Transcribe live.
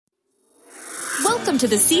Welcome to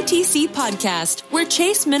the CTC podcast, where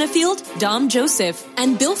Chase Minifield, Dom Joseph,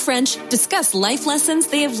 and Bill French discuss life lessons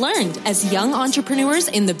they have learned as young entrepreneurs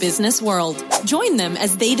in the business world. Join them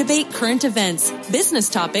as they debate current events, business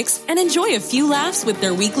topics, and enjoy a few laughs with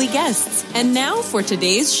their weekly guests. And now for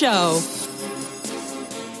today's show.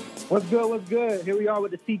 What's good? What's good? Here we are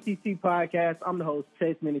with the CTC podcast. I'm the host,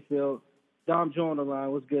 Chase Minifield. Dom Joe on the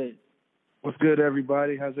line. What's good? What's good,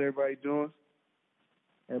 everybody? How's everybody doing?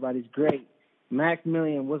 Everybody's great.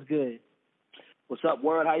 Maximilian, what's good? What's up,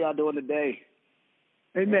 world? How y'all doing today?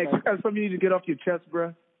 Hey, Max, you got something you need to get off your chest,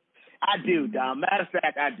 bro? I do, Dom. Matter of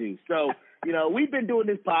fact, I do. So, we've been doing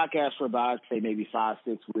this podcast for about, I'd say, maybe 5-6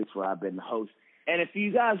 weeks where I've been the host. And if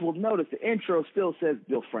you guys will notice, the intro still says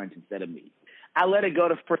Bill French instead of me. I let it go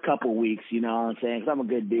for a couple of weeks, you know what I'm saying? Because I'm a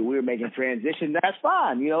good dude. We were making transition. That's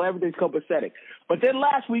fine. Everything's copacetic. But then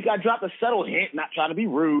last week I dropped a subtle hint, not trying to be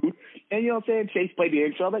rude. And, Chase played the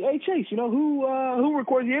intro. I'm like, hey, Chase, who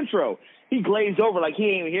records the intro? He glazed over like he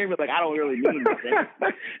ain't even hear me. Like, I don't really mean nothing.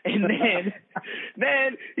 And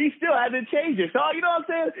then he still hasn't changed it. So, you know what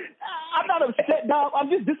I'm saying? I'm not upset, Dom. I'm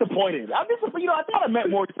just disappointed. I thought I meant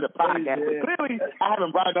more to the podcast. But clearly, I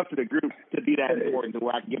haven't brought it up to the group to be that important to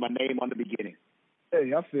where I can get my name on the beginning.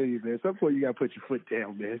 Hey, I feel you, man. Some point you got to put your foot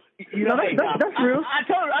down, man. That's real. I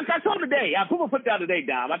told him today. I put my foot down today,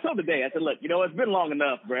 Dom. I told him today. I said, look, it's been long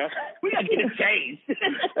enough, bruh. We got to get it changed.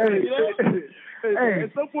 Hey,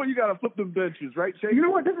 at some point you got to flip them benches, right, Chase? You know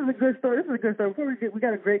what? This is a good story. Before we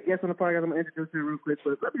got a great guest on the podcast. I'm going to introduce him real quick.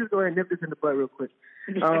 But let me just go ahead and nip this in the butt real quick.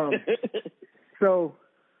 So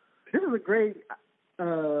this is a great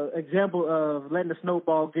example of letting the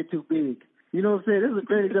snowball get too big. You know what I'm saying? This is a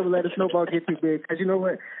great example of letting the snowball get too big. Because you know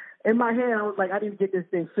what? In my head, I was like, I didn't get this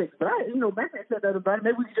thing fixed. But back then I said that about it.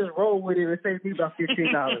 Maybe we could just roll with it and save me about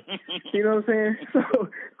 $15. You know what I'm saying?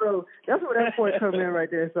 So that's where that point come in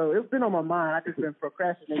right there. So it's been on my mind. I just been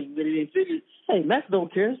procrastinating with it. And hey, Max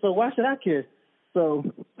don't care, so why should I care? So,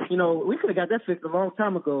 we could have got that fixed a long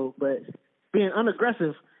time ago. But being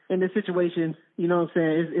unaggressive in this situation, you know what I'm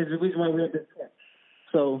saying, is the reason why we're at this point.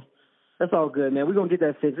 So that's all good, man. We're going to get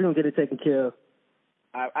that fixed. We're going to get it taken care of.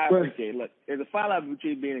 I appreciate it. Look, there's a fine line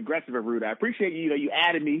between being aggressive and rude. I appreciate you. You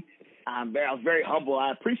added me. I was very humble.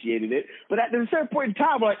 I appreciated it. But at a certain point in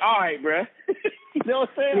time, I'm like, all right, bruh. You know what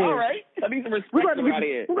I'm saying? Yeah. All right. I need some respect around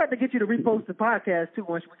here. We're about to get you to repost the podcast, too,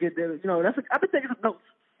 once we get there. I've been taking some notes.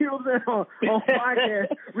 You know what I'm saying? On podcast,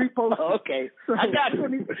 repost. Oh, okay. So I got you.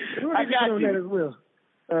 We need to on that as well.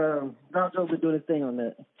 Don Joe's been doing his thing on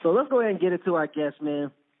that. So let's go ahead and get into our guest,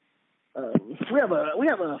 man. We have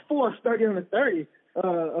a fourth 30 on the 30.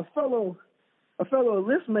 A fellow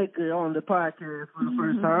list maker on the podcast for the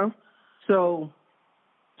first time. So,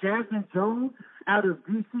 Jasmine Jones out of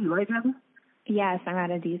D.C., right, Jasmine? Yes, I'm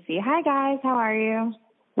out of D.C. Hi, guys. How are you?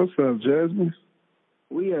 What's up, Jasmine?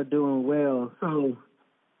 We are doing well. So,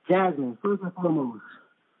 Jasmine, first and foremost,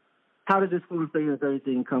 how did this full figure and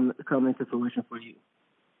everything come into fruition for you?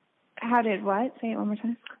 How did what? Say it one more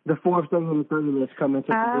time. The Forbes 30 on the 30 list come into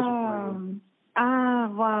fruition for you.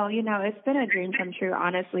 Well, it's been a dream come true,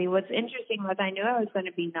 honestly. What's interesting was I knew I was going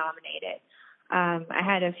to be nominated. I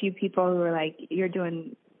had a few people who were like, you're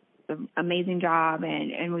doing an amazing job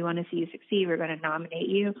and we want to see you succeed. We're going to nominate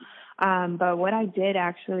you. But what I did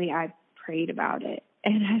actually, I prayed about it.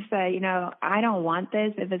 And I said, I don't want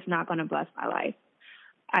this if it's not going to bless my life.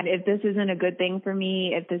 And if this isn't a good thing for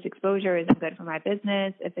me, if this exposure isn't good for my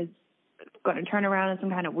business, if it's going to turn around in some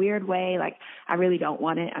kind of weird way, like I really don't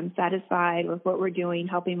want it. I'm satisfied with what we're doing,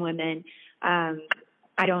 helping women. I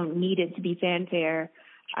don't need it to be fanfare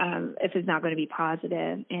if it's not going to be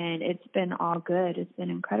positive. And it's been all good. It's been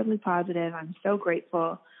incredibly positive. I'm so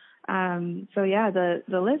grateful. The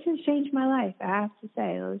list has changed my life. I have to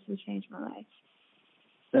say, the list has changed my life.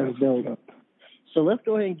 That's dope. So let's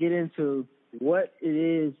go ahead and get into what it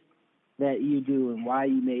is that you do and why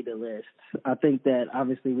you made the list. I think that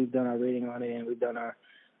obviously we've done our rating on it and we've done our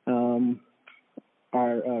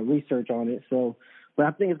research on it. So, but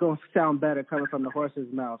I think it's going to sound better coming from the horse's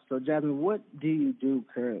mouth. So, Jasmine, what do you do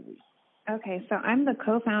currently? Okay, so I'm the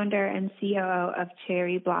co-founder and COO of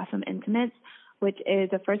Cherry Blossom Intimates, which is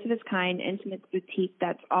a first-of-its-kind intimates boutique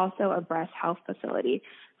that's also a breast health facility.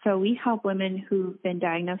 So we help women who've been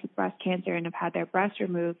diagnosed with breast cancer and have had their breasts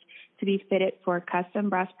removed to be fitted for custom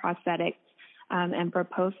breast prosthetics and for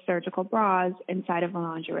post-surgical bras inside of a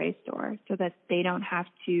lingerie store so that they don't have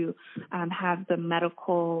to have the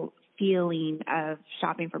medical feeling of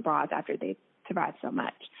shopping for bras after they've survived so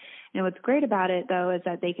much. And what's great about it, though, is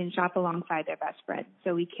that they can shop alongside their best friend.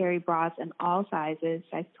 So we carry bras in all sizes,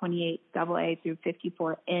 size 28 AA through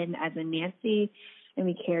 54N as in Nancy, and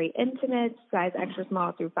we carry intimates, size extra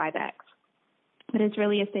small through 5X. But it's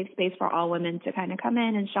really a safe space for all women to kind of come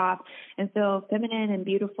in and shop and feel feminine and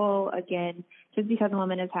beautiful again. Just because a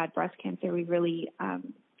woman has had breast cancer, we really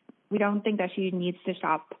we don't think that she needs to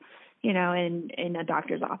shop, you know, in a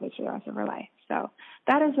doctor's office for the rest of her life. So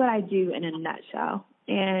that is what I do in a nutshell.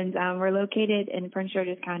 And we're located in Prince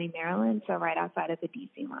George's County, Maryland, so right outside of the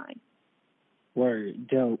D.C. line. Word,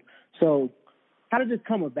 dope. So how did this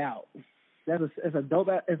come about? It's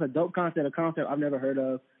a dope concept, a concept I've never heard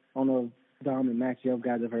of. I don't know if Dom and Max, you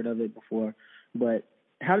guys have heard of it before. But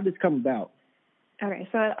how did this come about? Okay,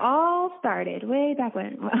 so it all started way back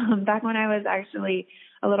when I was actually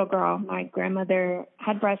a little girl. My grandmother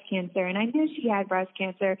had breast cancer, and I knew she had breast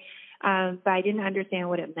cancer, but I didn't understand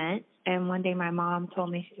what it meant. And one day my mom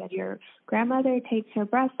told me, she said, your grandmother takes her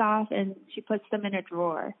breasts off and she puts them in a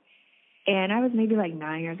drawer. And I was maybe like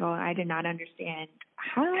 9 years old. And I did not understand,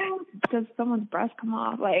 how does someone's breast come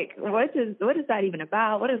off? Like, what is that even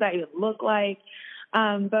about? What does that even look like?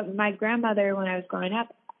 But my grandmother, when I was growing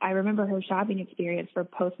up, I remember her shopping experience for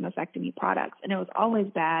post-mastectomy products, and it was always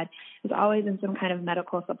bad. It was always in some kind of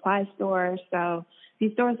medical supply store. So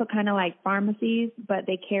these stores look kind of like pharmacies, but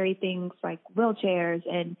they carry things like wheelchairs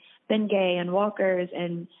and Bengay and walkers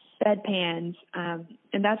and bedpans,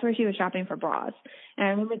 and that's where she was shopping for bras. And I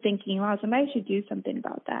remember thinking, wow, somebody should do something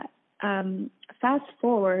about that. Fast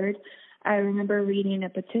forward, I remember reading a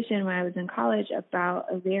petition when I was in college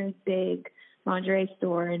about a very big lingerie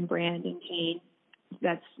store and brand and chain.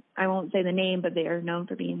 I won't say the name, but they are known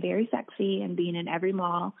for being very sexy and being in every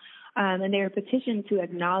mall. And they were petitioned to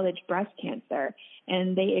acknowledge breast cancer.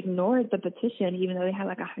 And they ignored the petition, even though they had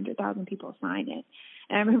like 100,000 people sign it.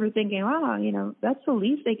 And I remember thinking, wow, you know, that's the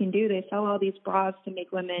least they can do. They sell all these bras to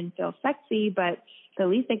make women feel sexy, but the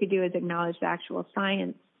least they could do is acknowledge the actual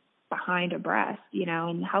science behind a breast, you know,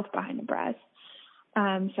 and the health behind a breast. So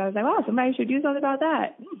I was like, wow, somebody should do something about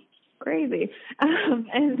that. Crazy.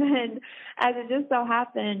 And then as it just so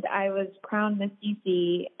happened, I was crowned Miss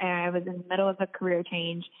DC, and I was in the middle of a career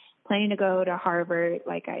change, planning to go to Harvard.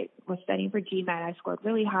 Like, I was studying for GMAT. I scored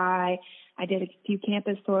really high. I did a few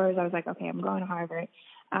campus tours. I was like, okay, I'm going to Harvard.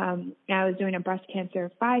 And I was doing a breast cancer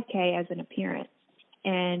 5K as an appearance.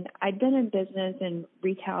 And I'd been in business and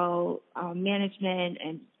retail management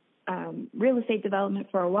and real estate development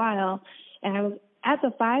for a while. And I was at the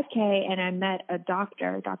 5K, and I met a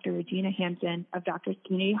doctor, Dr. Regina Hampton of Doctors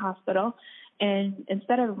Community Hospital. And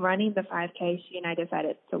instead of running the 5K, she and I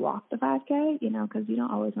decided to walk the 5K, you know, because you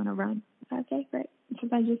don't always want to run the 5K, right?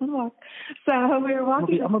 Sometimes you just want to walk. So we were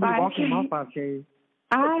walking the 5K. I'm going to be walking my 5K.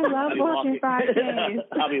 I love walking 5Ks.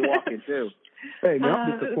 I'll be walking, too. Hey, man,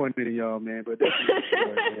 I'm disappointed in y'all, man, but that's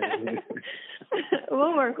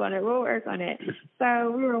We'll work on it.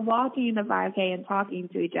 So we were walking the 5K and talking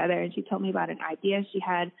to each other, and she told me about an idea she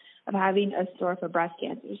had of having a store for breast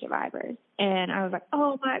cancer survivors. And I was like,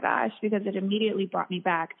 oh, my gosh, because it immediately brought me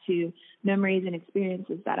back to memories and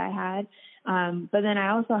experiences that I had. But then I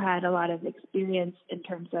also had a lot of experience in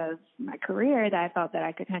terms of my career that I felt that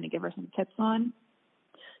I could kind of give her some tips on.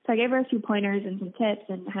 So I gave her a few pointers and some tips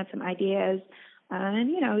and had some ideas. And,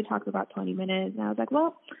 you know, we talked about 20 minutes. And I was like,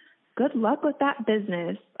 well, good luck with that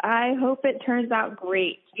business. I hope it turns out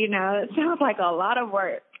great. You know, it sounds like a lot of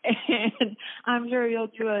work. And I'm sure you'll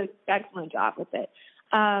do an excellent job with it.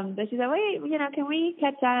 But she said, wait, you know, can we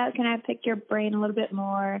catch up? Can I pick your brain a little bit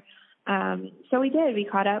more? So we did. We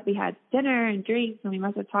caught up. We had dinner and drinks, and we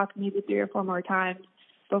must have talked maybe 3 or 4 more times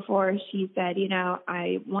before she said, you know,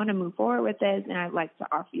 I want to move forward with this, and I'd like to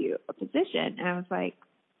offer you a position. And I was like,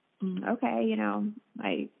 okay, you know,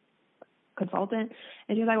 I consultant.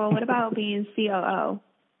 And she was like, well, what about being COO?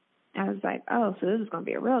 I was like, oh, so this is going to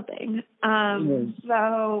be a real thing.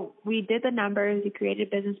 So we did the numbers. We created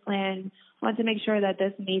a business plan. Wanted to make sure that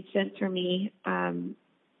this made sense for me. And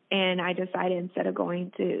I decided, instead of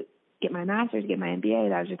going to get my master's, get my MBA,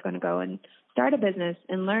 that I was just going to go and start a business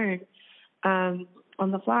and learn on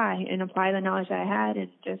the fly and apply the knowledge that I had and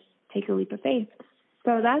just take a leap of faith.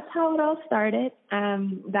 So that's how it all started.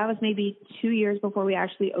 That was maybe 2 years before we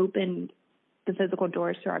actually opened the physical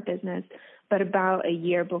doors to our business, but about a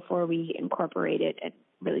year before we incorporated and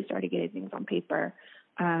really started getting things on paper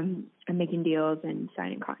and making deals and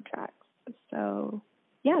signing contracts. So,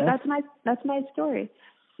 yeah, that's my story.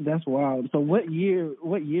 That's wild. So what years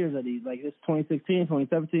are these? Like, it's 2016,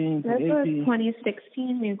 2017, 2018? This was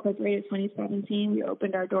 2016. We incorporated 2017. We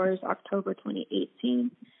opened our doors October 2018.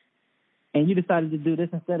 And you decided to do this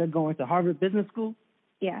instead of going to Harvard Business School?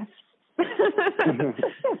 Yes.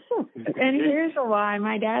 And here's why.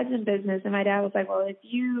 My dad's in business, and my dad was like, well, if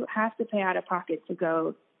you have to pay out of pocket to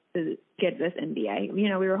go to get this MBA, you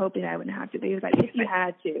know, we were hoping I wouldn't have to, but he was like, if you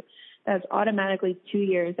had to. that's automatically 2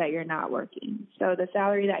 years that you're not working. So the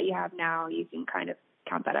salary that you have now, you can kind of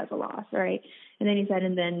count that as a loss, right? And then he said,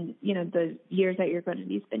 and then, the years that you're going to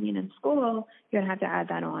be spending in school, you're going to have to add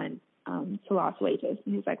that on to lost wages.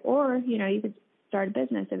 And he's like, or, you could start a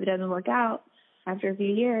business. If it doesn't work out after a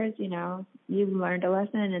few years, you've learned a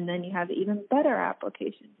lesson, and then you have even better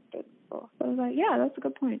application. So I was like, yeah, that's a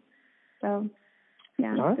good point. So,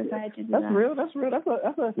 yeah, decided to do that. Real. That's real.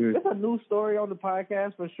 That's a new story on the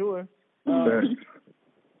podcast for sure.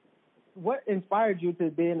 What inspired you to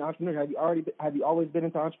be an entrepreneur? Have you always been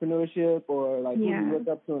into entrepreneurship, or who you looked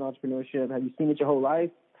up to in entrepreneurship? Have you seen it your whole life?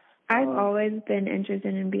 I've always been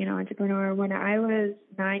interested in being an entrepreneur. When I was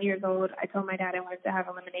 9 years old, I told my dad I wanted to have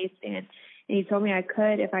a lemonade stand, and he told me I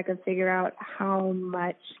could if I could figure out how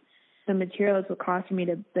much the materials would cost for me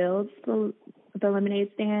to build the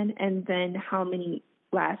lemonade stand, and then how many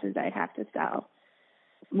glasses I'd have to sell,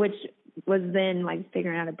 which was then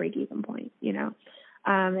figuring out a break-even point,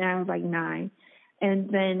 and I was 9. And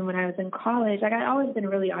then when I was in college, I'd always been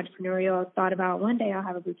really entrepreneurial. I thought about one day I'll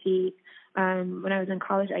have a boutique. When I was in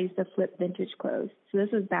college, I used to flip vintage clothes. So this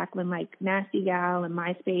was back when Nasty Gal and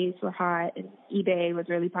MySpace were hot and eBay was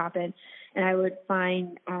really popping. And I would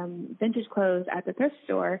find vintage clothes at the thrift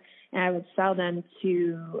store, and I would sell them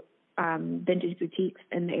to vintage boutiques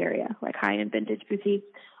in the area, high-end vintage boutiques,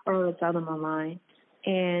 or I would sell them online.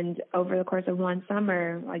 And over the course of one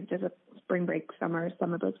summer, just a spring break summer,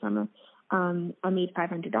 summer break summer, I made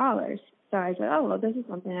 $500. So I said, oh, well, this is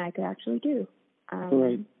something I could actually do.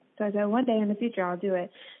 Right. So I said, one day in the future, I'll do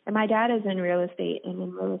it. And my dad is in real estate and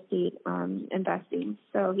in real estate investing.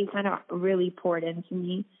 So he kind of really poured into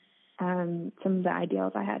me some of the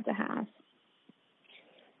ideals I had to have.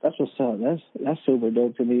 That's what's up. That's super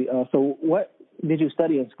dope to me. So what did you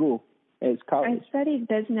study in school? It's college. I studied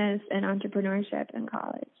business and entrepreneurship in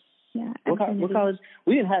college. Yeah. What college?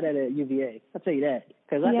 We didn't have that at UVA. I'll tell you that,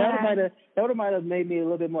 because that might have made me a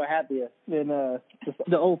little bit more happier than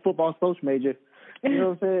the old football sports major. You know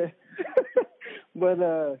what I'm saying? But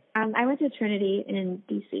I went to Trinity in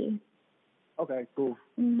DC. Okay, cool.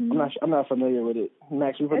 Mm-hmm. I'm not familiar with it.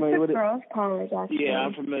 Max, you familiar with it? It's a girls' college, actually. Yeah,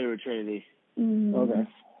 I'm familiar with Trinity. Mm-hmm. Okay.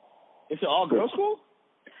 It's an all-girls school?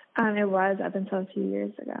 It was up until a few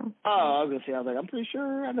years ago. Oh, I was going to say, I'm pretty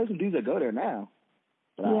sure I know some dudes that go there now.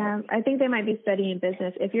 Yeah, I think they might be studying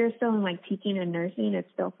business. If you're still in teaching and nursing, it's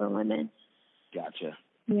still for women. Gotcha.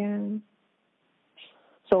 Yeah.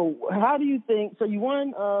 So how do you think? So you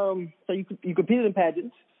won. So you competed in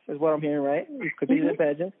pageants, is what I'm hearing, right? You competed in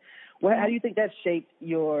pageants. How do you think that shaped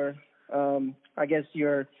your? I guess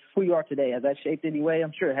who you are today. Has that shaped any way?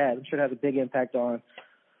 I'm sure it has. I'm sure it has a big impact on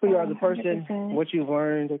who you are as a person, 100%. What you've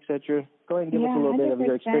learned, etc. Go ahead and give us a little bit of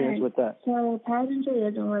your experience with that. So pageantry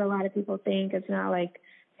isn't what a lot of people think. It's not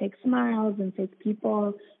fake smiles and fake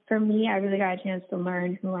people. For me, I really got a chance to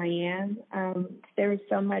learn who I am. There was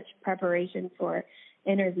so much preparation for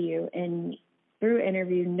interview, and through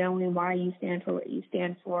interview, knowing why you stand for what you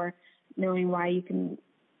stand for, knowing why you can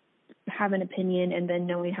have an opinion, and then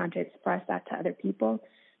knowing how to express that to other people.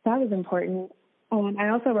 That was important. I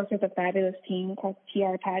also worked with a fabulous team called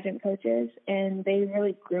PR Pageant Coaches, and they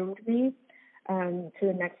really groomed me to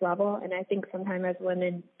the next level. And I think sometimes as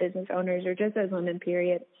women business owners, or just as women,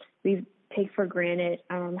 period, we take for granted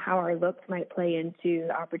how our looks might play into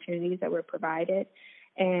the opportunities that we're provided.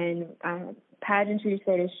 And pageantry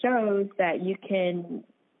sort of shows that you can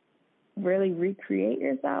really recreate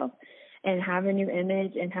yourself and have a new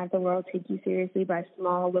image and have the world take you seriously by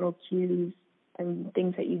small little cues and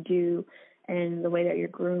things that you do and the way that you're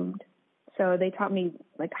groomed. So they taught me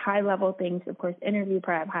high level things, of course, interview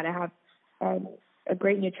prep, how to have a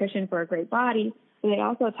great nutrition for a great body. And it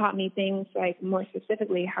also taught me things more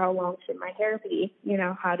specifically, how long should my hair be?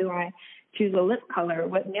 How do I choose a lip color?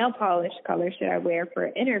 What nail polish color should I wear for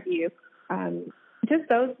an interview? Just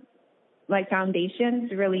those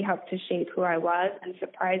foundations really helped to shape who I was. And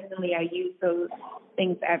surprisingly, I use those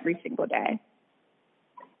things every single day.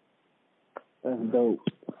 That's dope.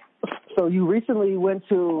 So you recently went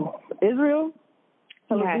to Israel,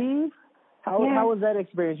 Tel Aviv? Yes. How was that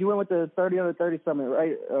experience? You went with the 30 under 30 summit,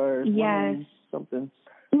 right? Or yes. Something.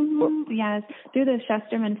 Mm-hmm. Yes. Through the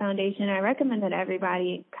Shusterman Foundation, I recommend that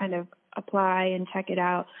everybody kind of apply and check it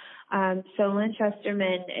out. So Lynn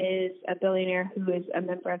Shusterman is a billionaire who is a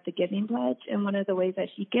member of the Giving Pledge, and one of the ways that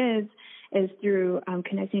she gives is through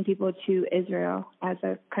connecting people to Israel as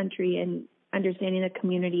a country and understanding the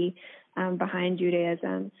community behind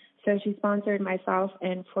Judaism. So she sponsored myself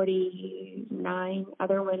and 49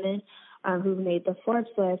 other women who made the Forbes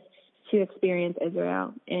list to experience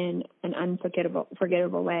Israel in an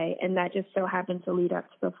unforgettable way. And that just so happened to lead up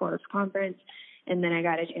to the Forbes conference. And then I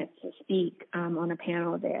got a chance to speak on a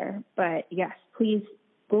panel there. But yes, please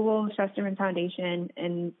Google Shusterman Foundation,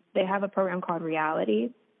 and they have a program called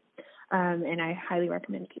Reality, and I highly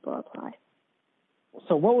recommend people apply.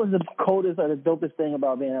 So what was the coldest or the dopest thing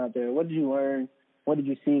about being out there? What did you learn? What did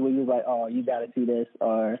you see where you was like, oh, you got to see this?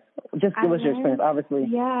 Or just give us your experience. Obviously,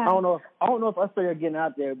 yeah. I don't know if us three are getting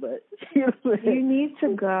out there, but you need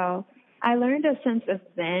to go. I learned a sense of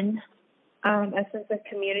zen, a sense of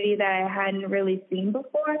community that I hadn't really seen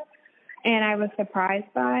before, and I was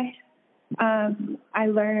surprised by. I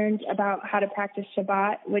learned about how to practice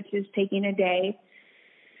Shabbat, which is taking a day,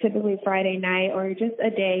 typically Friday night, or just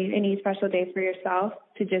a day, any special day for yourself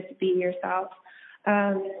to just be yourself.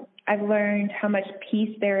 I've learned how much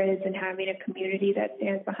peace there is in having a community that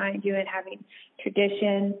stands behind you and having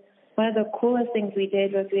tradition. One of the coolest things we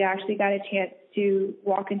did was we actually got a chance to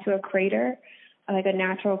walk into a crater, like a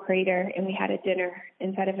natural crater, and we had a dinner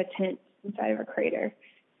inside of a tent inside of a crater.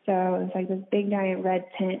 So it was like this big giant red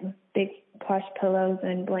tent with big plush pillows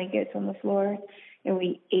and blankets on the floor, and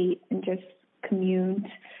we ate and just communed,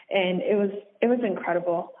 and it was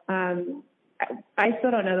incredible. I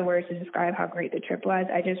still don't know the words to describe how great the trip was.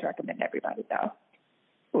 I just recommend everybody go.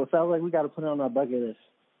 Well, it sounds like we got to put it on our bucket list.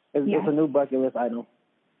 It's a new bucket list item.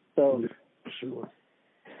 So, for sure.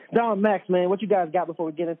 Dom, Max, man, what you guys got before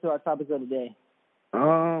we get into our topics of the day?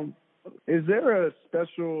 Is there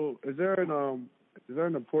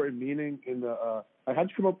an important meaning in the how'd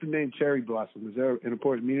you come up with the name Cherry Blossom? Is there an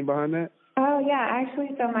important meaning behind that? Oh, yeah. Actually,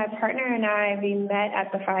 so my partner and I, we met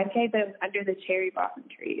at the 5K, but it was under the cherry blossom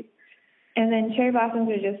trees. And then cherry blossoms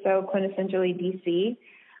are just so quintessentially DC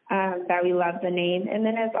that we love the name. And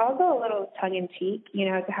then it's also a little tongue-in-cheek,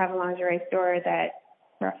 to have a lingerie store that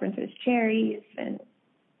references cherries and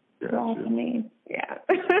blossom name. Yeah.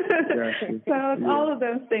 So it's all of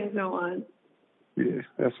those things in one. Yeah,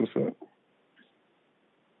 that's what's up.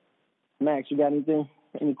 Max, you got anything?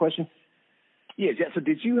 Any questions? Yeah, so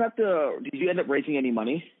did you end up raising any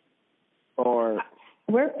money? Or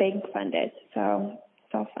we're bank funded, so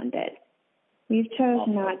self-funded. We've chose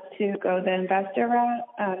not to go the investor route.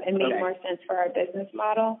 It made more sense for our business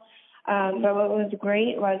model. But what was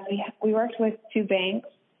great was we worked with two banks.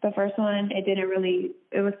 The first one,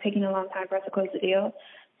 it was taking a long time for us to close the deal.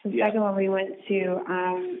 So the second one we went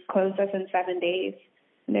to closed us in 7 days.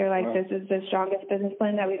 And they were like, This is the strongest business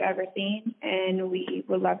plan that we've ever seen, and we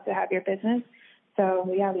would love to have your business. So,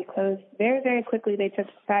 we closed very, very quickly. They took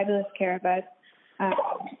fabulous care of us. It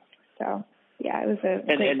was a great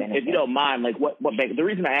benefit. And if you don't mind, like what bank? The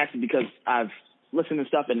reason I asked is because I've listened to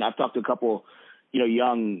stuff and I've talked to a couple,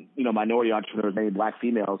 young, minority entrepreneurs, maybe black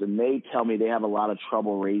females, and they tell me they have a lot of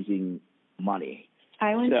trouble raising money.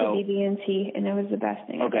 I went to BB&T, and it was the best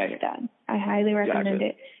thing I've ever done. I highly recommend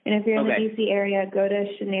it. And if you're in the D.C. area, go to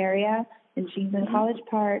Shanaria, and she's in College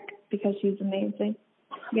Park because she's amazing.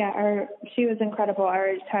 Yeah, she was incredible. Our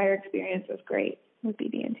entire experience was great with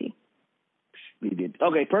BB&T.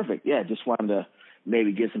 Okay, perfect. Yeah, just wanted to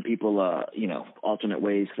maybe give some people, alternate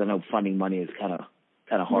ways, because I know funding money is kind of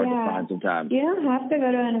hard to find sometimes. You don't have to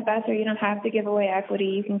go to an investor. You don't have to give away equity.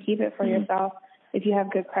 You can keep it for yourself. If you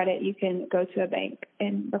have good credit, you can go to a bank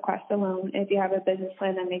and request a loan. If you have a business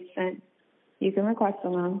plan that makes sense, you can request a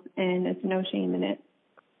loan, and it's no shame in it.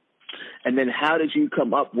 And then how did you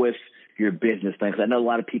come up with your business plan? Because I know a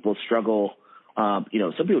lot of people struggle. Some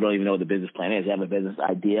people don't even know what the business plan is. They have a business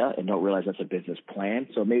idea and don't realize that's a business plan.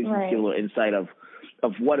 So maybe you can get a little insight of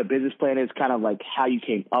what a business plan is, kind of like how you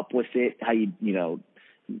came up with it, how you don't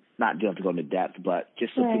have to go into depth, but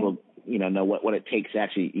just so people know what it takes to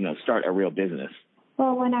actually, start a real business.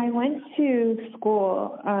 Well, when I went to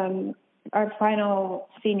school, our final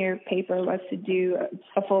senior paper was to do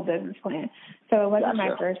a full business plan. So it wasn't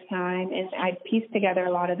my first time, and I pieced together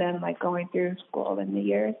a lot of them, like going through school in the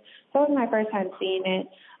years. So it was my first time seeing it.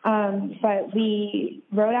 But we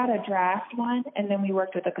wrote out a draft one, and then we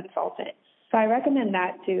worked with a consultant. So I recommend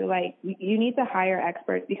that too. Like, you need to hire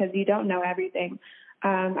experts because you don't know everything.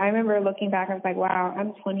 I remember looking back, I was like, wow,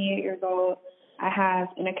 I'm 28 years old. I have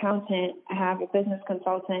an accountant. I have a business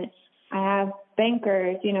consultant. I have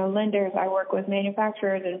bankers, lenders. I work with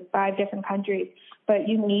manufacturers in 5 different countries. But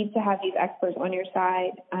you need to have these experts on your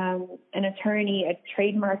side, an attorney, a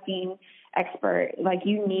trademarking expert. Like,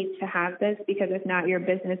 you need to have this because if not, your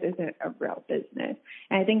business isn't a real business.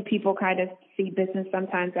 And I think people kind of see business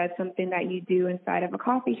sometimes as something that you do inside of a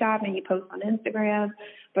coffee shop and you post on Instagram.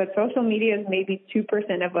 But social media is maybe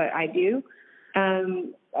 2% of what I do.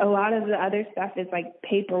 A lot of the other stuff is like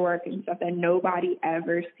paperwork and stuff that nobody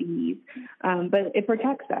ever sees. But it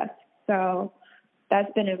protects us. So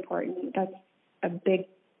that's been important. That's a big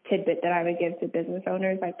tidbit that I would give to business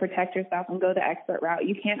owners, like protect yourself and go the expert route.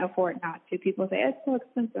 You can't afford not to. People say, it's so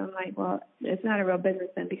expensive. I'm like, well, it's not a real business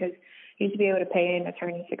then, because you should be able to pay an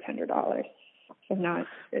attorney $600. If not,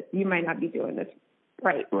 you might not be doing this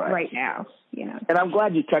right now. You know. And I'm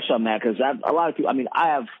glad you touched on that, because a lot of people, I mean, I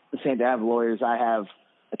have the same thing. I have lawyers, I have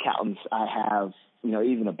accountants, I have,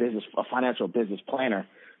 even a financial business planner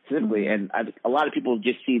specifically. Mm-hmm. And a lot of people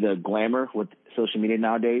just see the glamour with social media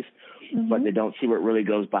nowadays, mm-hmm. but they don't see what really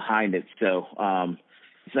goes behind it. So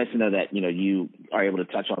it's nice to know that, you are able to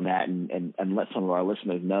touch on that and let some of our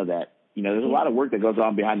listeners know that, there's a lot of work that goes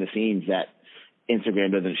on behind the scenes that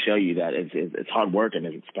Instagram doesn't show you, that it's hard work and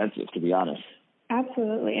it's expensive, to be honest.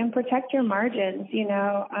 Absolutely. And protect your margins.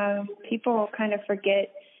 People kind of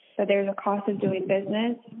forget that there's a cost of doing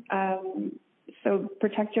business. So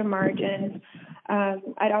protect your margins.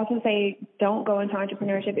 I'd also say don't go into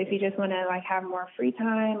entrepreneurship if you just want to have more free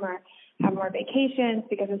time or have more vacations,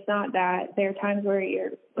 because it's not that. There are times where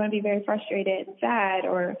you're going to be very frustrated and sad,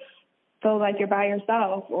 or feel like you're by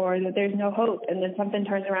yourself, or that there's no hope, and then something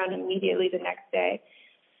turns around immediately the next day.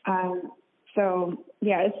 So,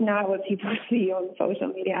 it's not what people see on social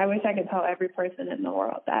media. I wish I could tell every person in the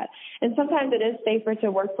world that. And sometimes it is safer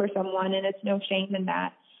to work for someone, and it's no shame in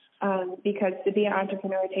that, because to be an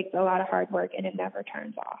entrepreneur takes a lot of hard work, and it never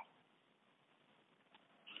turns off.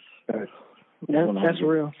 That's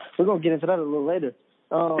real. We're going to get into that a little later.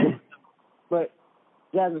 But,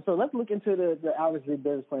 Jasmine, so let's look into the obviously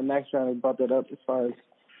business plan. Max trying to brought that up as far as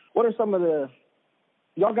what are some of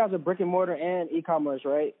y'all guys are brick and mortar and e-commerce,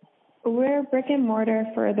 right? We're brick and mortar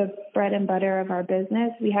for the bread and butter of our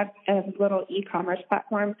business. We have a little e-commerce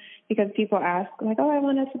platform because people ask, I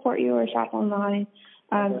want to support you or shop online.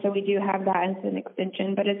 So we do have that as an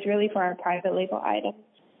extension, but it's really for our private label items.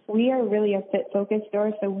 We are really a fit-focused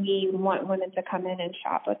store, so we want women to come in and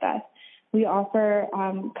shop with us. We offer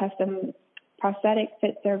custom prosthetic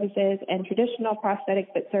fit services and traditional prosthetic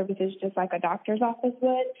fit services, just like a doctor's office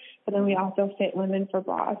would, but then we also fit women for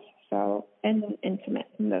bras, and intimates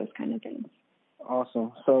and those kind of things.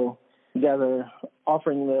 Awesome. So you guys are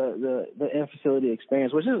offering the in-facility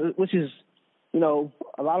experience, which is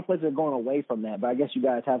a lot of places are going away from that, but I guess you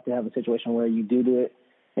guys have to have a situation where you do it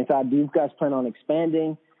inside. Do you guys plan on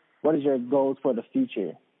expanding? What is your goals for the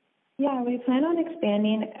future? Yeah, we plan on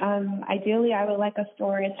expanding. Ideally, I would like a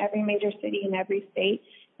store in every major city in every state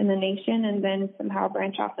in the nation, and then somehow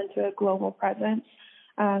branch off into a global presence.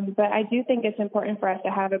 But I do think it's important for us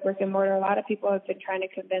to have a brick and mortar. A lot of people have been trying to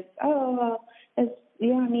convince,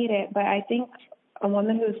 you don't need it. But I think a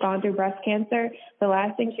woman who's gone through breast cancer, the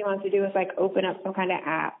last thing she wants to do is open up some kind of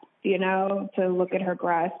app, to look at her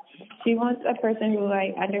breast. She wants a person who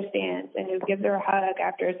understands and who gives her a hug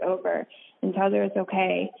after it's over and tells her it's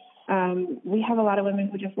okay. We have a lot of women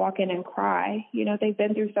who just walk in and cry. They've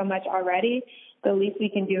been through so much already. The least we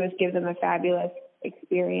can do is give them a fabulous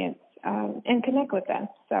experience and connect with them.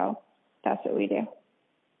 So that's what we do.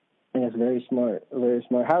 And it's very smart, very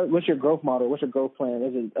smart. What's your growth model? What's your growth plan?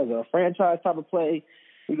 Is it as a franchise type of play?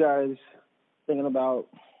 You guys thinking about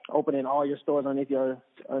opening all your stores underneath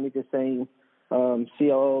the same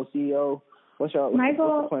COO, CEO? What's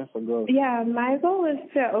the plan for growth? Yeah, my goal is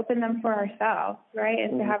to open them for ourselves, right,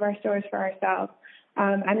 and to have our stores for ourselves.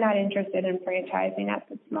 I'm not interested in franchising at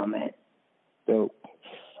this moment. So,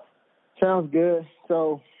 sounds good.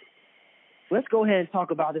 So let's go ahead and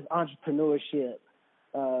talk about this entrepreneurship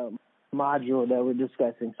module that we're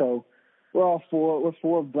discussing. So we're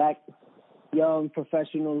four Black young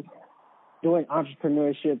professionals doing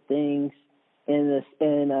entrepreneurship things in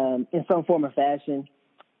some form or fashion.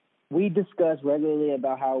 We discuss regularly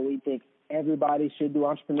about how we think everybody should do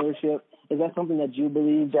entrepreneurship. Is that something that you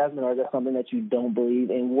believe, Jasmine, or is that something that you don't believe?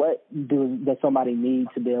 And what does somebody need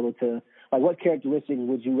to be able to, what characteristics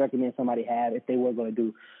would you recommend somebody have if they were going to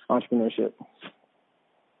do entrepreneurship?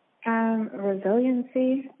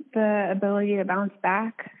 Resiliency, the ability to bounce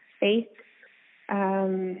back, faith,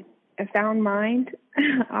 a sound mind,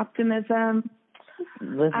 optimism.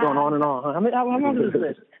 Let's go on and on. How long is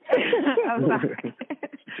this? I'm sorry.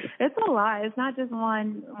 It's a lot. It's not just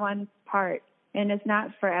one part, and it's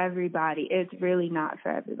not for everybody. It's really not for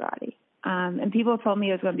everybody. And people told me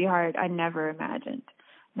it was going to be hard. I never imagined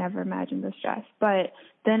the stress. But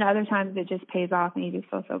then other times it just pays off, and you just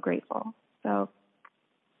feel so grateful. So,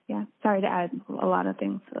 yeah, sorry to add a lot of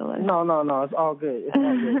things to the list. No, it's all good. It's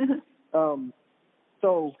all good.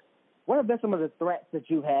 So what have been some of the threats that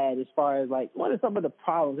you had as far as, what are some of the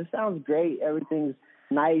problems? It sounds great. Everything's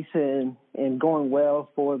nice and going well.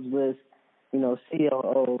 Forbes list,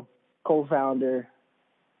 COO, co-founder,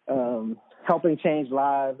 helping change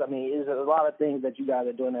lives. I mean, there's a lot of things that you guys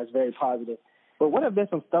are doing that's very positive. but what have been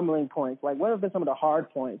some stumbling points? Like, what have been some of the hard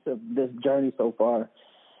points of this journey so far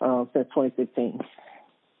since 2016?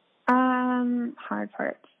 Hard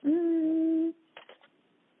parts.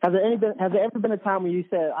 Has there ever been a time when you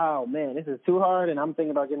said, "Oh man, this is too hard," and I'm thinking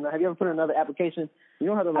about getting? Have you ever put in another application? You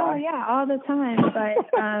don't have to lie. Oh yeah, all the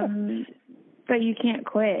time. But you can't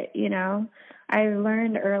quit. You know, I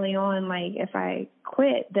learned early on, like if I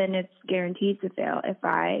quit, then it's guaranteed to fail. If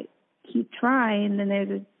I keep trying, then there's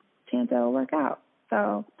a chance it'll work out.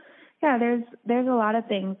 So yeah, there's a lot of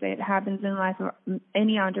things that happens in life of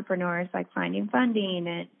any entrepreneurs, like finding funding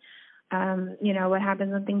and you know, what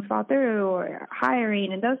happens when things fall through or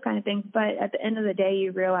hiring and those kind of things. But at the end of the day,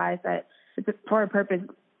 you realize that it's for a purpose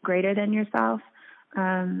greater than yourself.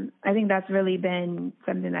 I think that's really been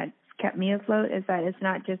something that's kept me afloat, is that it's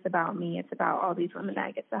not just about me. It's about all these women that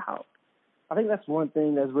I get to help. I think that's one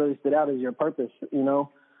thing that's really stood out is your purpose. You know,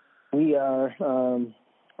 we are,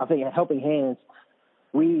 I think at Helping Hands,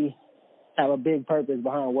 we have a big purpose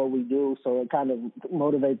behind what we do. So it kind of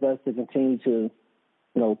motivates us to continue to,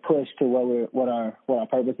 you know, push to what our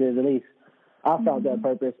purpose is. At least I found that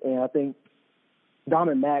purpose, and I think Dom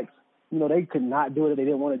and Max, you know, they could not do it if they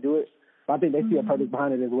didn't want to do it. But I think they see a purpose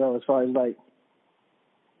behind it as well, as far as like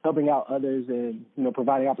helping out others and, you know,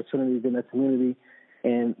 providing opportunities in the community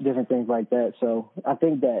and different things like that. So I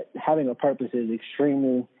think that having a purpose is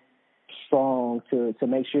extremely strong to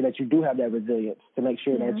make sure that you do have that resilience, to make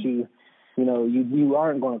sure that you know, you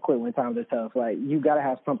aren't going to quit when times are tough. Like, you got to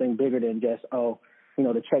have something bigger than just, oh, you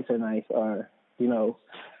know, the checks are nice, or, you know,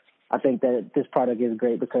 I think that this product is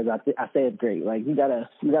great because I say it's great. Like, you gotta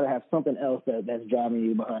have something else that's driving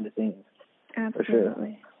you behind the scenes.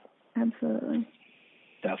 Absolutely. Sure. Absolutely.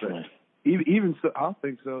 Definitely. Even so, I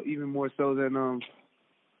think so. Even more so than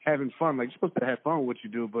having fun. Like, you're supposed to have fun with what you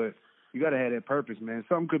do, but you gotta have that purpose, man.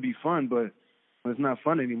 Something could be fun, but when it's not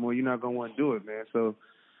fun anymore, you're not gonna want to do it, man. So,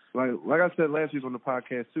 like I said last week on the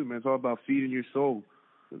podcast too, man, it's all about feeding your soul.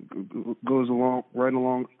 Goes right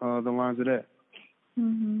along the lines of that.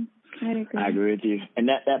 I agree with you. And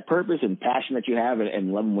that purpose and passion that you have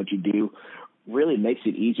and loving what you do really makes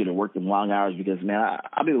it easier to work the long hours, because, man,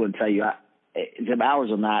 I'll be able to tell you, the hours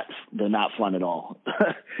they're not fun at all.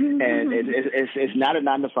 And it's not a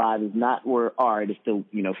 9 to 5. It's not where, all right, it's still,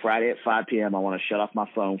 you know, Friday at 5 p.m. I want to shut off my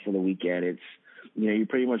phone for the weekend. It's, you know, you're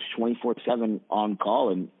pretty much 24/7 on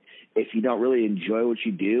call. And if you don't really enjoy what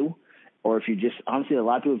you do, or if you just, honestly, a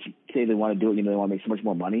lot of people say they want to do it, you know, they want to make so much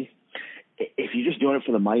more money. If you're just doing it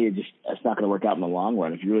for the money, it's not going to work out in the long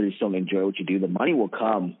run. If you really just don't enjoy what you do, the money will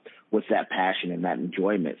come with that passion and that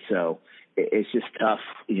enjoyment. So it's just tough.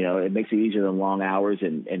 You know, it makes it easier than long hours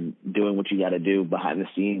and doing what you got to do behind the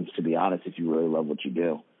scenes, to be honest, if you really love what you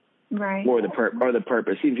do. Right. Or the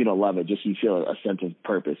purpose. Even if you don't love it, just you feel a sense of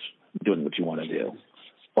purpose doing what you want to do.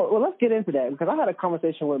 Well, let's get into that, because I had a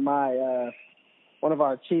conversation with my one of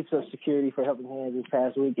our chiefs of security for Helping Hands this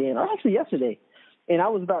past weekend, or actually yesterday. And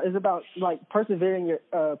it's about like preserving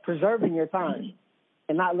your time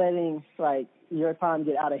and not letting like your time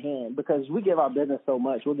get out of hand, because we give our business so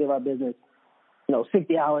much. We'll give our business, you know,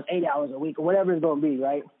 60 hours, 80 hours a week, or whatever it's going to be,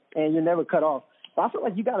 right? And you're never cut off. But I feel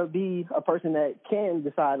like you got to be a person that can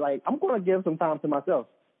decide, like, I'm going to give some time to myself.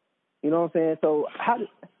 You know what I'm saying? So how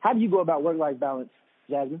do you go about work-life balance,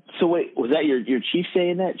 Jasmine? So wait, was that your chief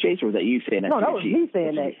saying that, Chase, or was that you saying that? No, that was me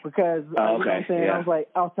saying that, because you know what I'm saying? Yeah.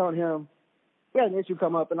 I was telling him, we had an issue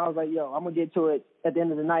come up, and I was like, yo, I'm going to get to it at the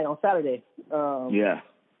end of the night on Saturday.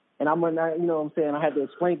 And I'm going to, you know what I'm saying, I had to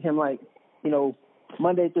explain to him, like, you know,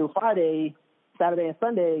 Monday through Friday, Saturday and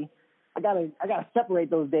Sunday, I gotta separate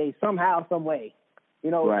those days somehow, some way.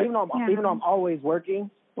 You know, right. even though I'm always working,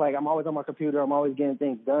 like I'm always on my computer, I'm always getting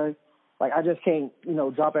things done. Like, I just can't, you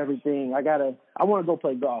know, drop everything. I want to go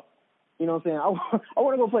play golf. You know what I'm saying? I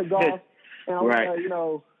want to go play golf, and I want to, you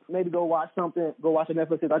know, maybe go watch a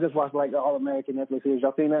Netflix series. I just watched like the All American Netflix series.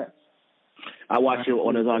 Y'all seen that? I watched it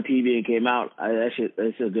when it was on TV and came out.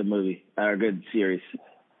 It's a good movie, or a good series.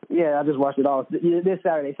 Yeah, I just watched it all this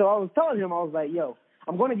Saturday. So I was telling him, I was like, yo,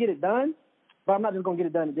 I'm going to get it done, but I'm not just going to get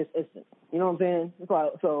it done at this instant. You know what I'm saying? It's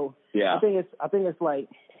like, so yeah. I think it's like,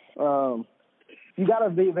 you gotta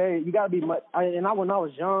be much. When I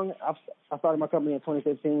was young, I started my company in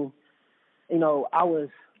 2015. You know,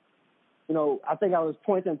 I think I was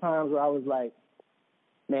points in times where I was like,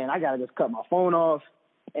 man, I gotta just cut my phone off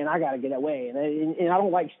and I gotta get away. And I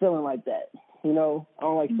don't like feeling like that. You know, I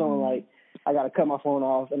don't like feeling like I gotta cut my phone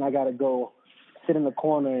off and I gotta go sit in the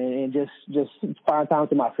corner and just find time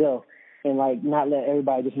to myself and like not let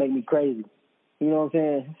everybody just make me crazy. You know what I'm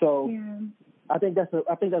saying? So yeah. I think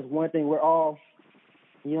that's one thing. We're all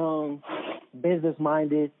young, business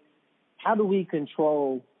minded, how do we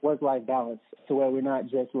control work-life balance to where we're not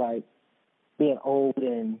just like being old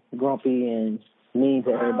and grumpy and mean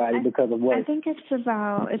to everybody because of work? I think it's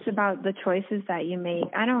about the choices that you make.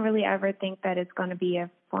 I don't really ever think that it's going to be a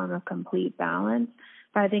form of complete balance,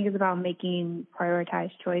 but I think it's about making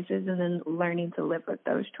prioritized choices and then learning to live with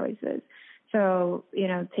those choices. So,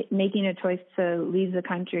 making a choice to leave the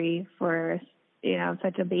country for,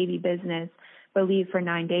 such a baby business, but leave for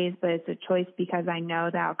 9 days, but it's a choice because I know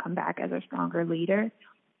that I'll come back as a stronger leader.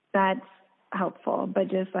 That's helpful. But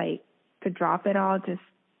just like to drop it all just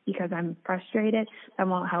because I'm frustrated, that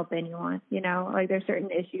won't help anyone. Like there's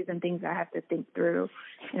certain issues and things I have to think through,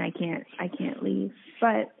 and I can't leave.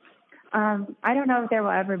 But I don't know if there will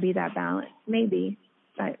ever be that balance. Maybe,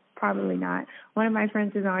 but probably not. One of my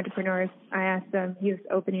friends is an entrepreneur. I asked him, he was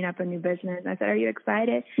opening up a new business. I said, "Are you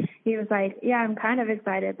excited?" He was like, "Yeah, I'm kind of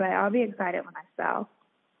excited, but I'll be excited when I sell."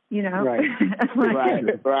 Right.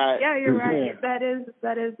 Like, right. Yeah, you're right. Yeah. That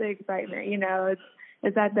is the excitement.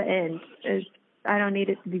 It's at the end. I don't need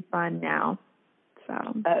it to be fun now. So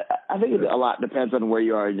I think a lot depends on where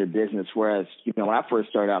you are in your business. Whereas, when I first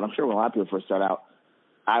started out, I'm sure when a lot of people first start out,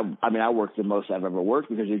 I worked the most I've ever worked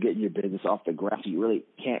because you're getting your business off the ground. So you really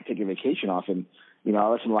can't take a vacation off. And, I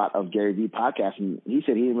listen a lot of Gary Vee podcasts, and he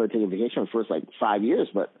said he didn't really take a vacation for the first 5 years.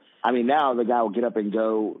 But, now the guy will get up and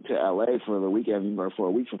go to L.A. for the weekend or for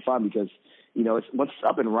a week for fun because, it's once it's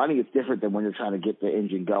up and running, it's different than when you're trying to get the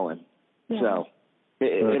engine going. Yeah. So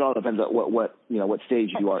it all depends on what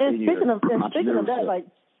stage you are in. Speaking of that,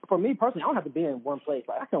 for me personally, I don't have to be in one place.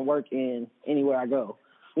 I can work in anywhere I go.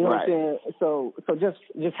 You know what I'm saying? So just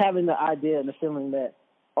having the idea and the feeling that,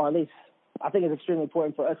 or at least I think it's extremely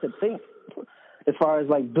important for us to think as far as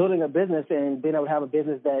building a business and being able to have a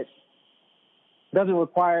business that doesn't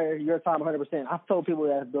require your time 100%. I've told people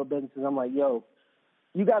that have built businesses, I'm like, yo,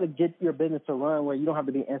 you got to get your business to run where you don't have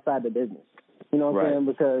to be inside the business. You know what I'm saying?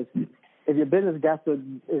 Because if your business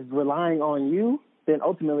is relying on you, then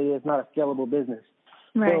ultimately it's not a scalable business.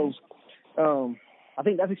 Right. So I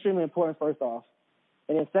think that's extremely important, first off.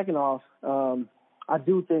 And then second off, I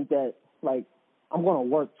do think that, I'm going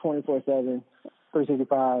to work 24/7,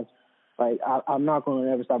 365. I'm not going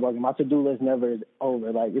to ever stop working. My to-do list never is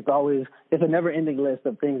over. It's a never-ending list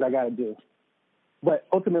of things I got to do. But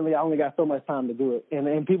ultimately, I only got so much time to do it.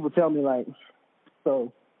 And people tell me,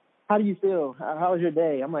 so how do you feel? How was your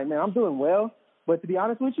day? I'm like, man, I'm doing well. But to be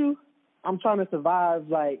honest with you, I'm trying to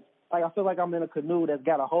survive, I feel like I'm in a canoe that's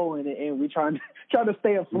got a hole in it, and we're trying to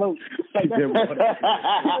stay afloat.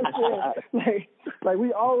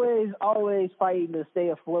 We always fighting to stay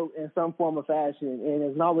afloat in some form of fashion, and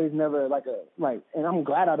it's always never and I'm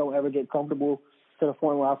glad I don't ever get comfortable to the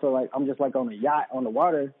point where I feel like I'm just on a yacht on the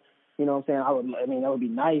water. You know what I'm saying? That would be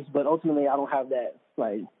nice, but ultimately I don't have that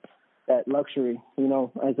that luxury.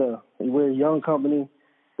 We're a young company,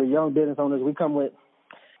 we're young business owners.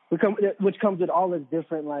 Which comes with all this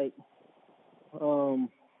different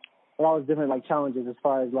challenges as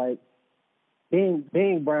far as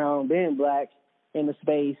being brown, being black in the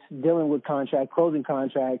space, dealing with closing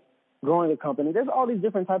contracts, growing a company. There's all these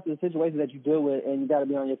different types of situations that you deal with, and you got to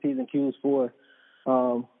be on your P's and Q's for.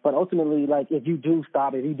 But ultimately, if you do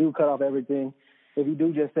stop, if you do cut off everything, if you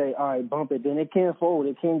do just say, all right, bump it, then it can fold,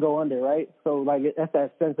 it can go under, right? So that's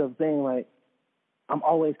that sense of saying I'm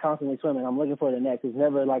always constantly swimming. I'm looking for the next. It's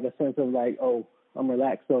never a sense of oh, I'm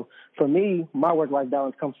relaxed. So for me, my work-life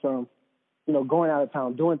balance comes from, going out of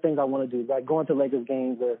town, doing things I want to do, going to Lakers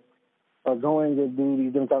games or going to do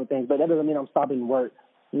these different type of things. But that doesn't mean I'm stopping work.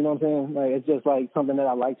 You know what I'm saying? It's just something that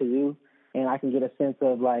I like to do, and I can get a sense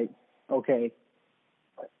of okay,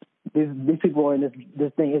 these people in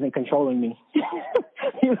this thing isn't controlling me.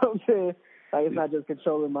 You know what I'm saying? It's not just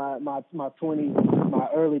controlling my 20s, my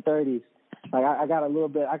early 30s. I got a little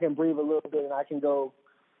bit, I can breathe a little bit, and I can go,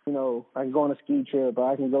 I can go on a ski trip,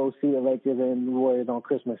 or I can go see the Lakers and the Warriors on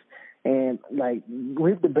Christmas, and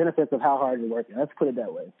reap the benefits of how hard you're working. Let's put it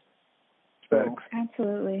that way. So,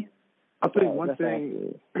 absolutely. I think one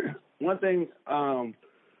thing I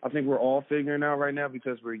think we're all figuring out right now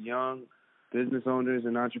because we're young business owners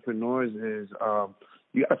and entrepreneurs is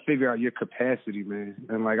you got to figure out your capacity, man.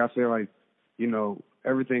 And I feel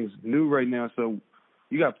everything's new right now, so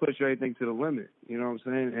you got to push everything to the limit. You know what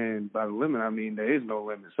I'm saying? And by the limit, I mean there is no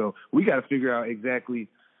limit. So we got to figure out exactly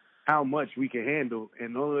how much we can handle,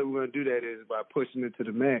 and the only way we're going to do that is by pushing it to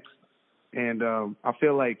the max. And I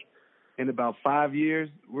feel like in about 5 years,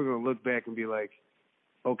 we're going to look back and be like,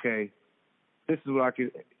 okay, this is what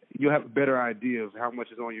you'll have a better idea of how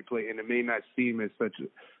much is on your plate, and it may not seem as such a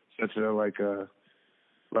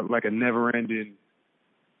never-ending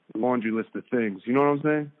laundry list of things. You know what I'm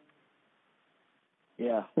saying?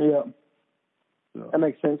 Yeah. Yeah. So. That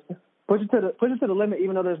makes sense. Push it to the limit,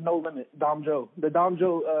 even though there's no limit. Dom Joe, the Dom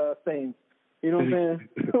Joe saying, you know what I'm saying?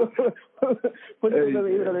 Push it to the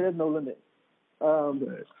limit, even though there is no limit.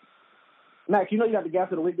 Max, you know you got the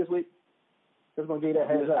gas of the week this week. Just gonna give you that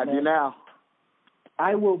heads up, man. I do now.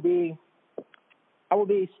 I will be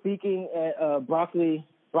speaking at Broccoli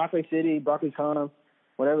City, Broccoli Con,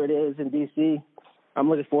 whatever it is in DC. I'm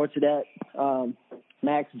looking forward to that.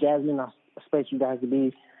 Max, Jasmine, I expect you guys to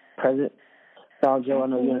be present. Dom Joe, I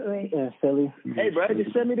know you're in Philly. Hey, bro,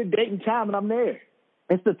 just send me the date and time, and I'm there.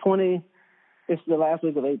 It's the last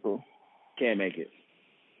week of April. Can't make it.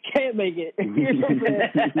 Can't make it. You know what I'm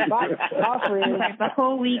saying? My friend. Like, the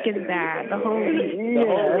whole week is bad. The whole week. The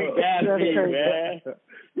whole week, man.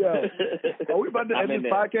 Yo, are we about to end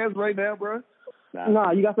this podcast right now, bro?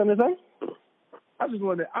 Nah, you got something to say? I just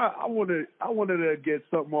wanted, I wanted to get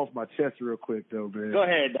something off my chest real quick, though, man. Go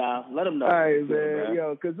ahead, Dom. Let them know. All right, man.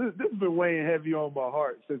 Yo, because this has been weighing heavy on my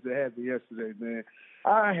heart since it happened yesterday, man.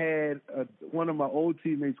 I had one of my old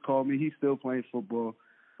teammates call me. He's still playing football,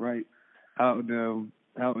 right, out in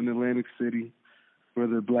Atlantic City for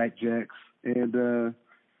the Blackjacks, and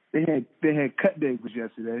they had cut day was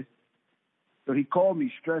yesterday. So he called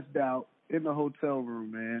me stressed out in the hotel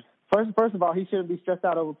room, man. First of all, he shouldn't be stressed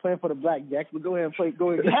out over playing for the Blackjacks, but go ahead and play.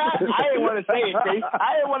 Go ahead. I didn't want to say it, Chase.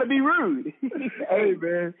 I didn't want to be rude. Hey,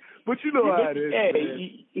 man. But you know how it is, hey,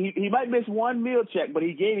 man. He might miss one meal check, but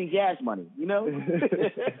he gave him gas money, you know?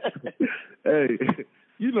 Hey,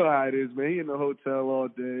 you know how it is, man. He in the hotel all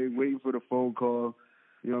day, waiting for the phone call,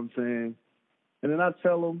 you know what I'm saying? And then I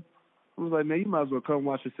tell him, I was like, man, you might as well come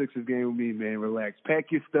watch the Sixers game with me, man. Relax.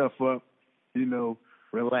 Pack your stuff up, you know,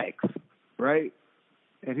 relax, right?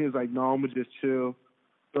 And he was like, no, I'm going to just chill.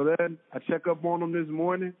 So then I check up on him this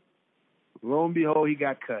morning. Lo and behold, he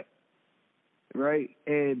got cut, right?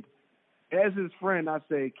 And as his friend, I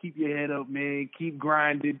say, keep your head up, man. Keep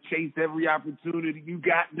grinding. Chase every opportunity. You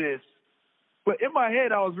got this. But in my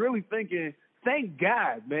head, I was really thinking, thank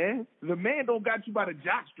God, man. The man don't got you by the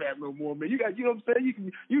jockstrap no more, man. You got, you know what I'm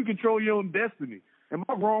saying? You can control your own destiny. Am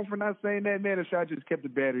I wrong for not saying that, man? Or should I just kept the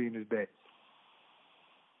battery in his back?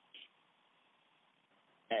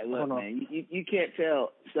 Hey, look, man, you can't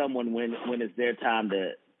tell someone when it's their time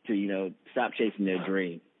to you know, stop chasing their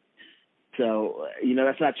dream. So, you know,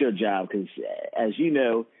 that's not your job because, as you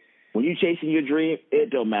know, when you're chasing your dream,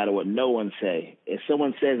 it don't matter what no one say. If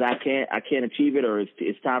someone says I can't achieve it, or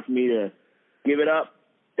it's time for me to give it up,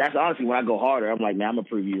 that's honestly when I go harder. I'm like, man, I'm gonna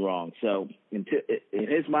prove you wrong. So, in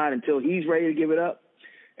his mind, until he's ready to give it up,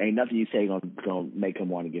 ain't nothing you say gonna make him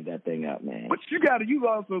want to give that thing up, man. But you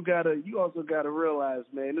also gotta realize,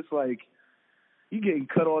 man, it's like you getting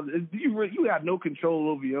cut off. You got no control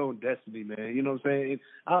over your own destiny, man. You know what I'm saying?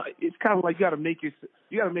 It's kind of like you gotta make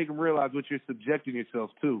him realize what you're subjecting yourself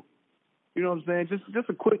to. You know what I'm saying? Just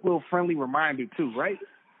a quick little friendly reminder too, right?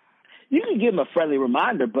 You can give him a friendly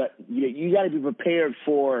reminder, but you got to be prepared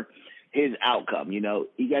for his outcome. You know,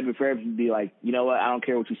 you got to be prepared to be like, you know what? I don't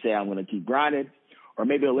care what you say. I'm going to keep grinding, or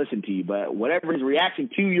maybe he'll listen to you. But whatever his reaction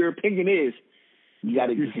to your opinion is, you got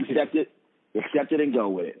to accept it, and go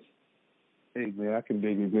with it. Hey man, I can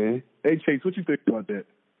dig it, man. Hey Chase, what you think about that?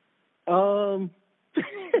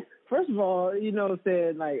 First of all, you know what I'm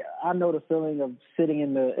saying, like, I know the feeling of sitting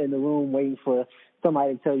in the room waiting for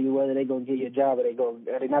somebody to tell you whether they're going to get your job or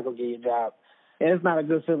they're not going to get your job. And it's not a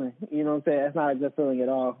good feeling. You know what I'm saying? It's not a good feeling at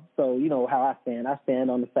all. So, you know how I stand. I stand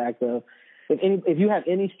on the fact of if you have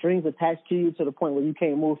any strings attached to you to the point where you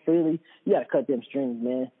can't move freely, you got to cut them strings,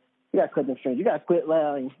 man. You got to cut them strings. You got to quit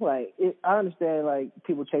lying. Like, I understand, like,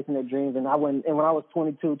 people chasing their dreams. And when I was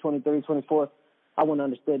 22, 23, 24, I wouldn't have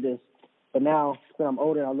understood this. But now, when I'm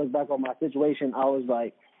older and I look back on my situation, I was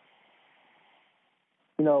like,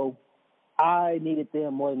 you know, I needed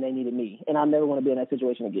them more than they needed me. And I never want to be in that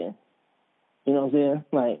situation again. You know what I'm saying?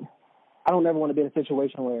 Like, I don't ever want to be in a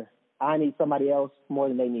situation where I need somebody else more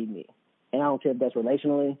than they need me. And I don't care if that's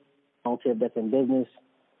relationally. I don't care if that's in business.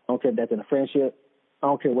 I don't care if that's in a friendship. I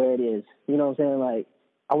don't care where it is. You know what I'm saying? Like,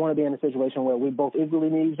 I want to be in a situation where we both equally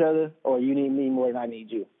need each other, or you need me more than I need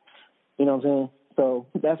you. You know what I'm saying? So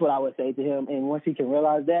that's what I would say to him. And once he can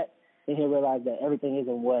realize that, then he'll realize that everything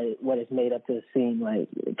isn't what it's made up to seem. Like,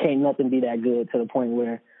 it can't nothing be that good to the point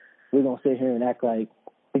where we're going to sit here and act like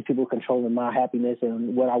these people controlling my happiness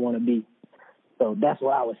and what I want to be. So that's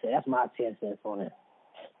what I would say. That's my 10 cents on it.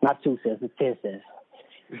 Not 2 cents, it's 10 cents.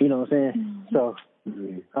 You know what I'm saying?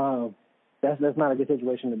 So that's not a good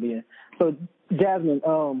situation to be in. So, Jasmine,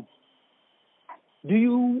 do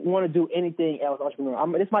you want to do anything else,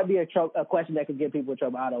 entrepreneur? This might be a question that could get people in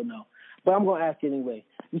trouble. I don't know. But I'm going to ask you anyway.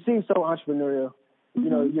 You seem so entrepreneurial. You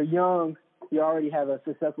know, you're young. You already have a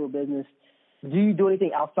successful business. Do you do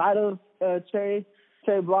anything outside of cherry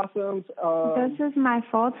blossoms? This is my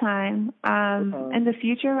full time. In the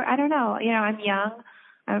future, I don't know. You know, I'm young.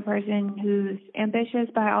 I'm a person who's ambitious,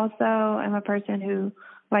 but I also am a person who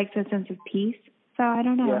likes a sense of peace. So I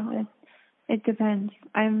don't know. Yeah. It depends.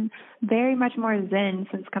 I'm very much more zen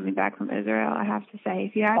since coming back from Israel, I have to say.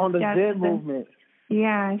 If you ask on the Jasmine, Zen movement.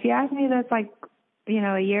 Yeah, if you asked me this like,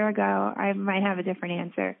 a year ago, I might have a different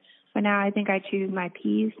answer. But now I think I choose my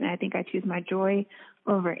peace and I think I choose my joy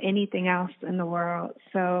over anything else in the world.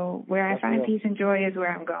 So where I find peace and joy is where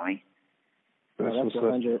I'm going. That's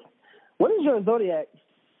 100. What is your zodiac?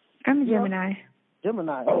 I'm a Gemini.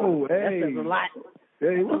 Gemini. Oh, hey. That says a lot.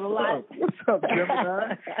 Hey, what's up? What's up,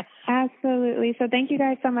 Gemini? Absolutely. So thank you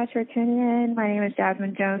guys so much for tuning in. My name is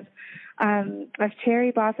Jasmine Jones of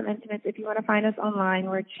Cherry Blossom Intimates. If you want to find us online,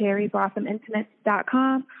 we're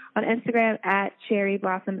cherryblossomintimates.com, on Instagram at Cherry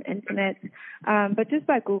Blossom Intimates. But just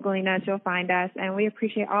by Googling us, you'll find us. And we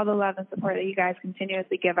appreciate all the love and support that you guys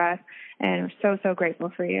continuously give us. And we're so, so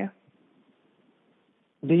grateful for you.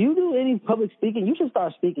 Do you do any public speaking? You should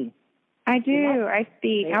start speaking. I do. I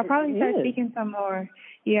speak. I'll probably start speaking some more.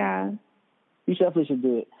 Yeah. You definitely should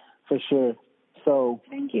do it, for sure. So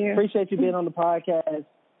thank you. Appreciate you being on the podcast.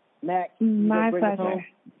 Max, my pleasure.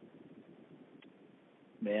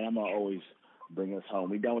 Man, I'm going to always bring us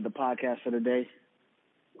home. We done with the podcast for the day?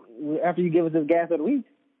 After you give us this gas of the week.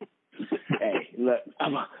 Hey, look,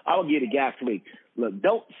 I'm going to get a gas of the week. Look,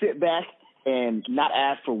 don't sit back and not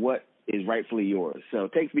ask for what is rightfully yours. So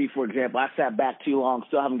take me, for example, I sat back too long,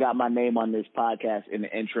 still haven't got my name on this podcast in the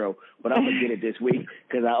intro, but I'm going to get it this week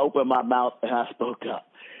because I opened my mouth and I spoke up.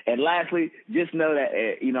 And lastly, just know that,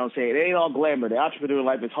 it ain't all glamour. The entrepreneur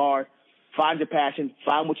life is hard. Find your passion,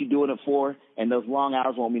 find what you're doing it for, and those long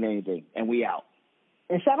hours won't mean anything. And we out.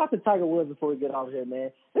 And shout out to Tiger Woods before we get off here,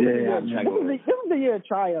 man. This is the year of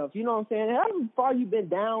triumph. You know what I'm saying? However far you've been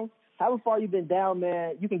down,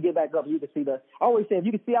 man, you can get back up. You can see I always say, if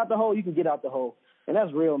you can see out the hole, you can get out the hole. And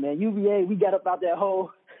that's real, man. UVA, we got up out that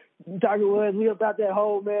hole. Tiger Woods, we up out that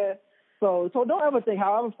hole, man. So don't ever think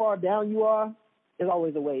however far down you are, there's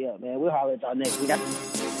always a way up, man. We'll holler at y'all next week.